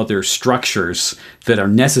of these other structures that are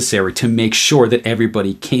necessary to make sure that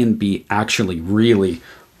everybody can be actually really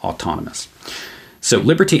autonomous. So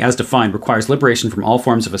liberty as defined requires liberation from all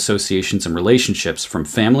forms of associations and relationships, from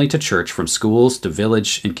family to church, from schools to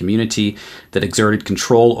village and community, that exerted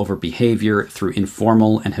control over behavior through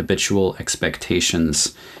informal and habitual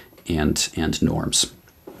expectations and norms.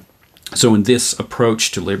 So in this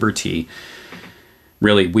approach to liberty,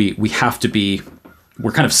 really, we have to be,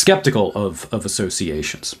 we're kind of skeptical of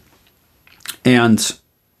associations. And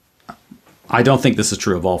I don't think this is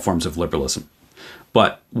true of all forms of liberalism.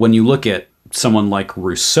 But when you look at someone like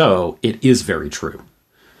Rousseau, it is very true.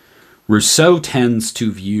 Rousseau tends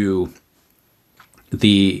to view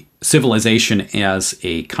the civilization as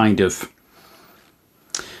a kind of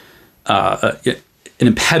an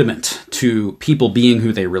impediment to people being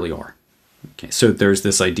who they really are. Okay, so there's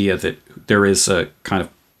this idea that there is a kind of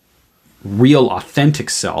real authentic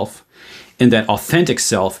self, and that authentic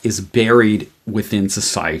self is buried within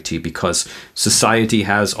society because society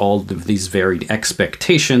has all of these varied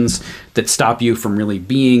expectations that stop you from really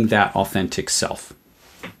being that authentic self.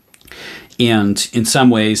 And in some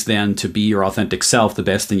ways, then, to be your authentic self, the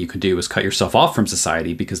best thing you can do is cut yourself off from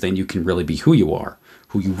society, because then you can really be who you are,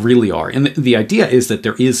 who you really are. And the idea is that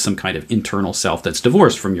there is some kind of internal self that's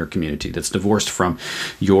divorced from your community, that's divorced from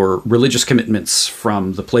your religious commitments,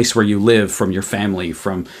 from the place where you live, from your family,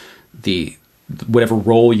 from the whatever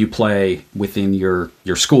role you play within your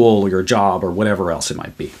school or your job or whatever else it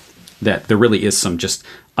might be. That there really is some just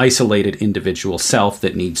isolated individual self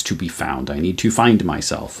that needs to be found. I need to find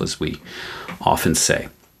myself, as we often say.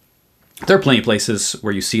 There are plenty of places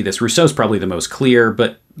where you see this. Rousseau's probably the most clear,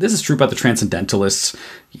 but this is true about the transcendentalists.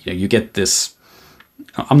 You know, you get this.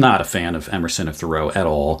 I'm not a fan of Emerson or Thoreau at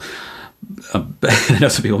all. I know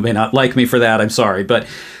some people may not like me for that. I'm sorry, but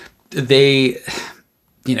they,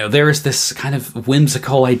 you know, there is this kind of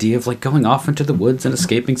whimsical idea of like going off into the woods and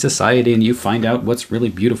escaping society, and you find out what's really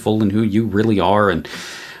beautiful and who you really are. And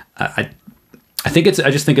I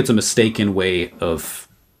just think it's a mistaken way of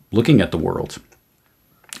looking at the world.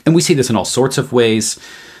 And we see this in all sorts of ways.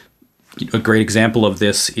 A great example of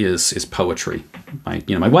this is poetry.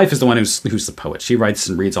 My wife is the one who's the poet. She writes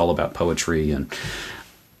and reads all about poetry,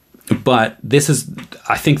 but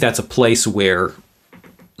I think that's a place where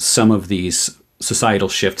some of these societal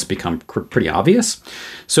shifts become pretty obvious.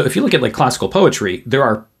 So if you look at like classical poetry, there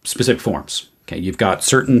are specific forms. Okay, you've got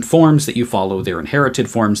certain forms that you follow. They're inherited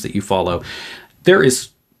forms that you follow. There is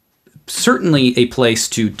certainly a place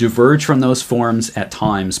to diverge from those forms at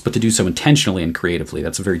times, but to do so intentionally and creatively.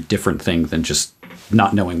 That's a very different thing than just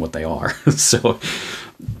not knowing what they are.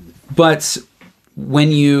 But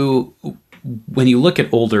when you look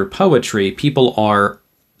at older poetry,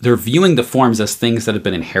 they're viewing the forms as things that have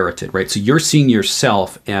been inherited, right? So you're seeing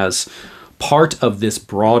yourself as part of this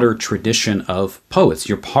broader tradition of poets.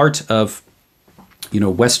 You're part of,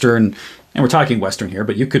 Western, and we're talking Western here,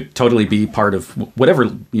 but you could totally be part of whatever,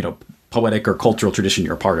 poetic or cultural tradition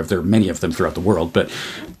you're a part of. There are many of them throughout the world, but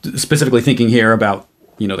specifically thinking here about,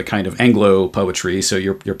 the kind of Anglo poetry. So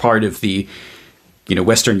you're part of the,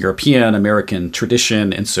 Western European American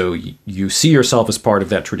tradition. And so you see yourself as part of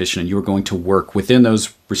that tradition, and you're going to work within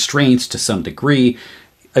those restraints to some degree.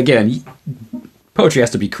 Again, poetry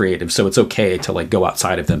has to be creative, so it's okay to like go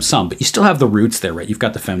outside of them some, but you still have the roots there, right? You've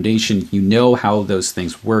got the foundation, you know how those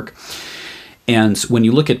things work. And when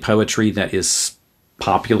you look at poetry that is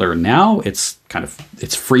popular now, it's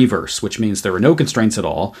free verse, which means there are no constraints at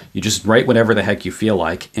all. You just write whatever the heck you feel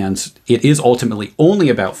like, and it is ultimately only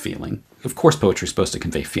about feeling. Of course, poetry is supposed to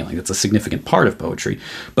convey feeling. That's a significant part of poetry.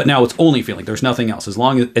 But now it's only feeling. There's nothing else. As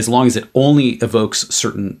long as it only evokes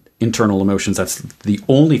certain internal emotions, that's the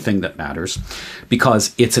only thing that matters,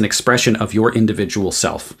 because it's an expression of your individual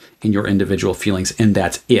self and your individual feelings, and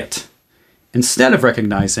that's it. Instead of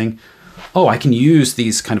recognizing, oh, I can use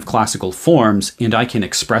these kind of classical forms and I can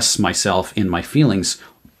express myself in my feelings,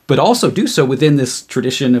 but also do so within this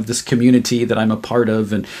tradition of this community that I'm a part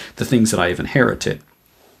of and the things that I have inherited.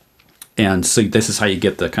 And so this is how you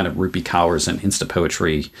get the kind of Rupi Kaurs and Insta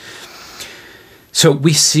poetry So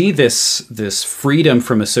we see this freedom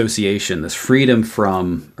from association, this freedom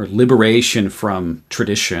from, or liberation from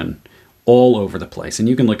tradition all over the place. And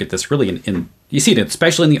you can look at this really in you see it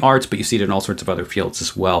especially in the arts, but you see it in all sorts of other fields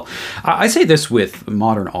as well. I say this with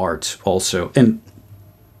modern art also, and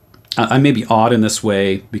I may be odd in this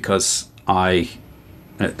way because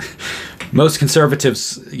most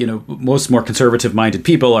conservatives, most more conservative-minded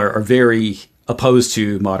people are very opposed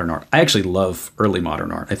to modern art. I actually love early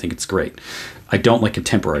modern art. I think it's great. I don't like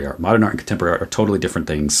contemporary art. Modern art and contemporary art are totally different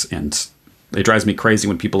things, and it drives me crazy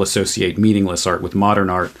when people associate meaningless art with modern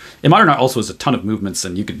art. And modern art also has a ton of movements,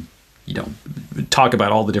 and you could, talk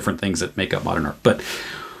about all the different things that make up modern art. But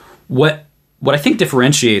what I think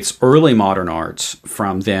differentiates early modern art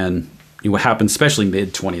from then what happened, especially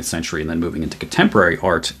mid-20th century and then moving into contemporary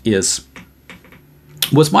art,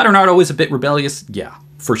 was modern art always a bit rebellious? Yeah,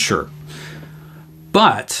 for sure.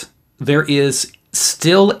 But there is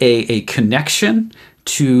still a connection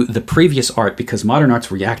to the previous art because modern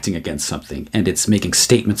art's reacting against something, and it's making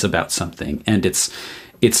statements about something, and it's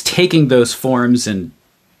taking those forms and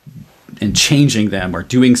changing them or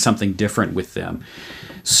doing something different with them.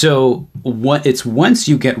 So it's once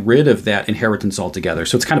you get rid of that inheritance altogether,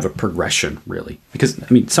 so it's kind of a progression, really. Because,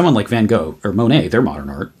 someone like Van Gogh or Monet, they're modern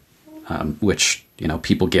art, which,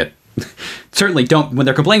 people get certainly don't, when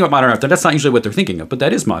they're complaining about modern art, that's not usually what they're thinking of, but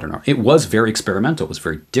that is modern art. It was very experimental. It was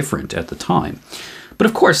very different at the time. But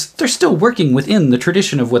of course, they're still working within the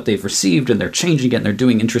tradition of what they've received, and they're changing it, and they're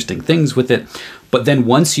doing interesting things with it. But then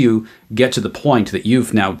once you get to the point that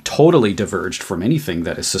you've now totally diverged from anything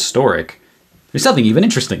that is historic, there's nothing even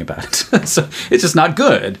interesting about it. So it's just not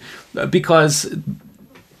good, because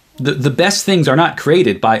the best things are not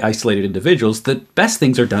created by isolated individuals. The best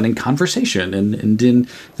things are done in conversation and in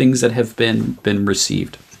things that have been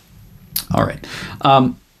received. All right.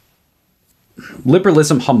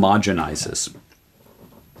 Liberalism homogenizes.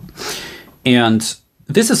 And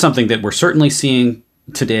this is something that we're certainly seeing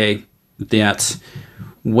today, that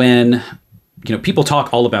when people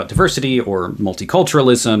talk all about diversity or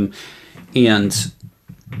multiculturalism, and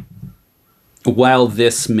while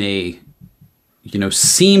this may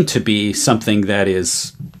seem to be something that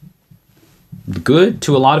is good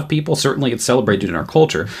to a lot of people, certainly it's celebrated in our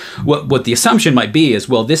culture, what the assumption might be is,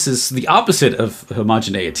 well, this is the opposite of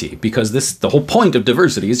homogeneity, because the whole point of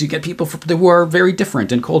diversity is you get people who are very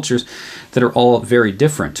different in cultures that are all very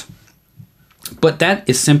different. But that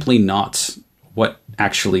is simply not what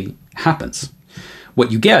actually happens.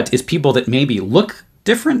 What you get is people that maybe look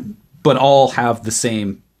different, but all have the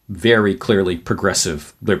same very clearly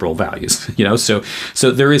progressive liberal values,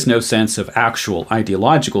 so there is no sense of actual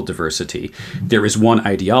ideological diversity. There is one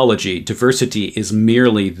ideology. Diversity is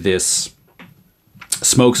merely this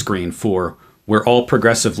smokescreen for we're all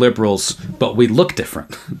progressive liberals, but we look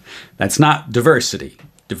different. That's not diversity.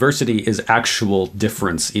 Diversity is actual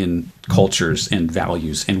difference in cultures and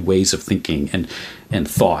values and ways of thinking and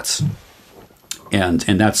thoughts. And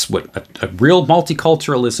that's what a real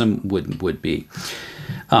multiculturalism would be.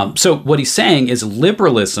 So what he's saying is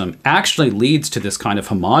liberalism actually leads to this kind of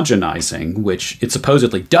homogenizing, which it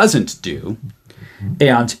supposedly doesn't do.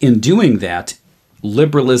 And in doing that,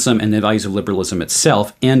 liberalism and the values of liberalism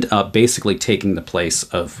itself end up basically taking the place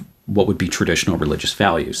of what would be traditional religious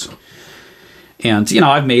values. And,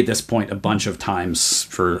 I've made this point a bunch of times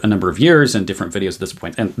for a number of years in different videos at this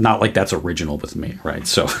point, and not like that's original with me, right?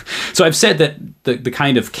 So I've said that the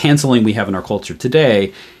kind of canceling we have in our culture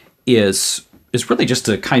today is really just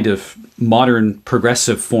a kind of modern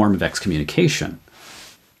progressive form of excommunication,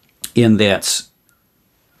 in that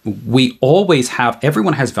we always have,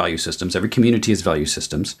 everyone has value systems, every community has value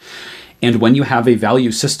systems, and when you have a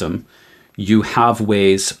value system, you have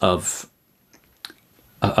ways of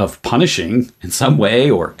punishing in some way,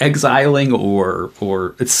 or exiling,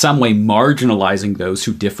 or in some way marginalizing those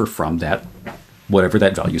who differ from that, whatever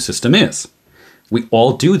that value system is. We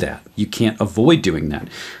all do that. You can't avoid doing that.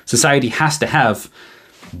 Society has to have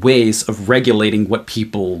ways of regulating what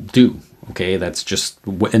people do. Okay, that's just,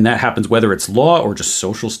 and that happens whether it's law or just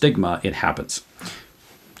social stigma, it happens.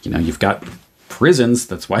 You've got prisons,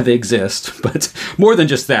 that's why they exist. But more than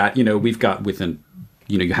just that, we've got within,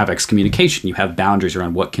 you have excommunication, you have boundaries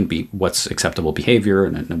around what's acceptable behavior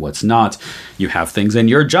and what's not. You have things in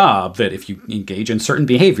your job that if you engage in certain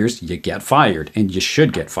behaviors, you get fired, and you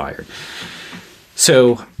should get fired.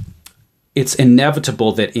 So it's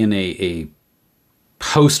inevitable that in a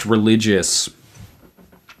post-religious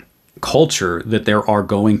culture that there are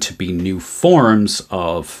going to be new forms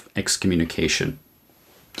of excommunication.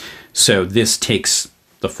 So this takes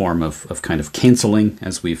the form of kind of canceling,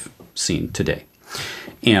 as we've seen today.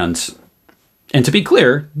 And And to be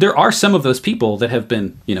clear, there are some of those people that have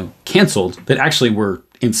been, canceled that actually were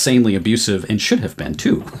insanely abusive and should have been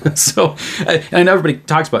too. So, and I know everybody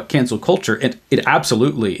talks about cancel culture, and it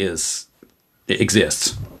absolutely it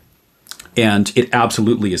exists. And it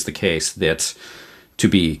absolutely is the case that to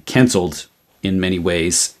be canceled in many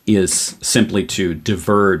ways is simply to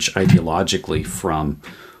diverge ideologically from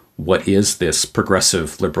what is this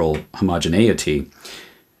progressive liberal homogeneity.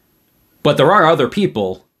 But there are other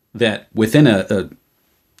people that within a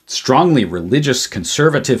strongly religious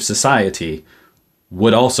conservative society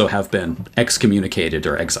would also have been excommunicated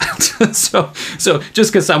or exiled. So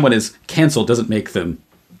just because someone is canceled doesn't make them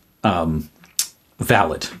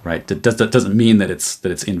valid, right? That doesn't mean that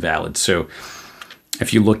it's invalid. So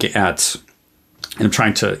if you look at, and I'm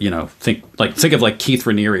trying to think of like Keith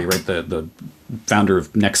Raniere, right? The founder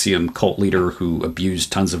of Nexium, cult leader who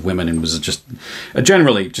abused tons of women and was just a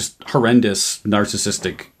generally just horrendous,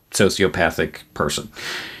 narcissistic, sociopathic person.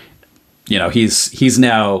 He's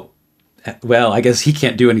now, well, I guess he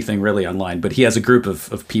can't do anything really online, but he has a group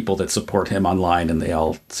of people that support him online, and they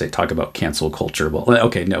all talk about cancel culture. Well,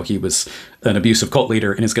 okay, no, he was an abusive cult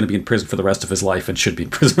leader and is going to be in prison for the rest of his life and should be in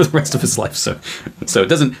prison for the rest of his life. So it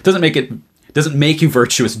doesn't make you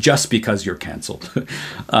virtuous just because you're canceled.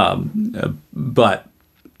 But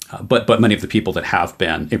many of the people that have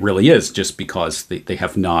been, it really is just because they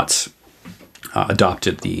have not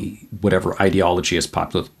adopted the whatever ideology is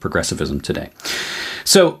popular with progressivism today.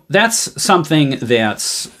 So that's something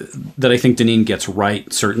that I think Deneen gets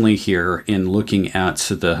right, certainly here, in looking at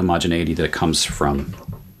the homogeneity that comes from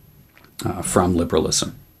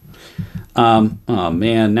liberalism. Oh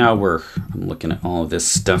man, now I'm looking at all of this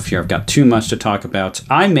stuff here. I've got too much to talk about.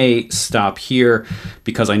 I may stop here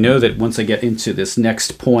because I know that once I get into this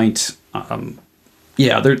next point,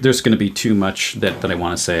 there's going to be too much that I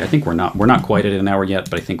want to say. I think we're not quite at an hour yet,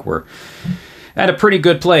 but I think we're at a pretty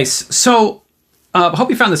good place. So I hope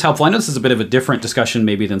you found this helpful. I know this is a bit of a different discussion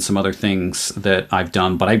maybe than some other things that I've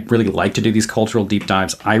done, but I really like to do these cultural deep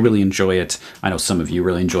dives. I really enjoy it. I know some of you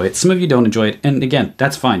really enjoy it. Some of you don't enjoy it. And again,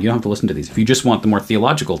 that's fine. You don't have to listen to these. If you just want the more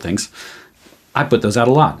theological things, I put those out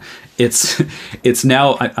a lot. It's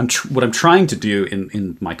now, what I'm trying to do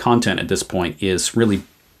in my content at this point is really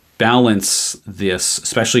balance this,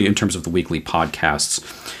 especially in terms of the weekly podcasts.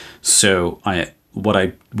 So what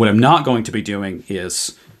I'm not going to be doing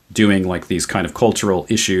is doing like these kind of cultural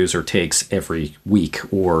issues or takes every week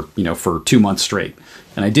or, for 2 months straight.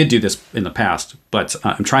 And I did do this in the past, but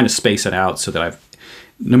I'm trying to space it out so that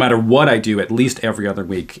no matter what I do, at least every other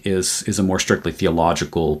week is a more strictly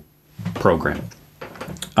theological program.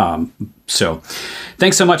 So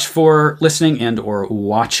thanks so much for listening and or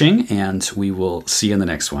watching, and we will see you in the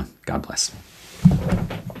next one. God bless.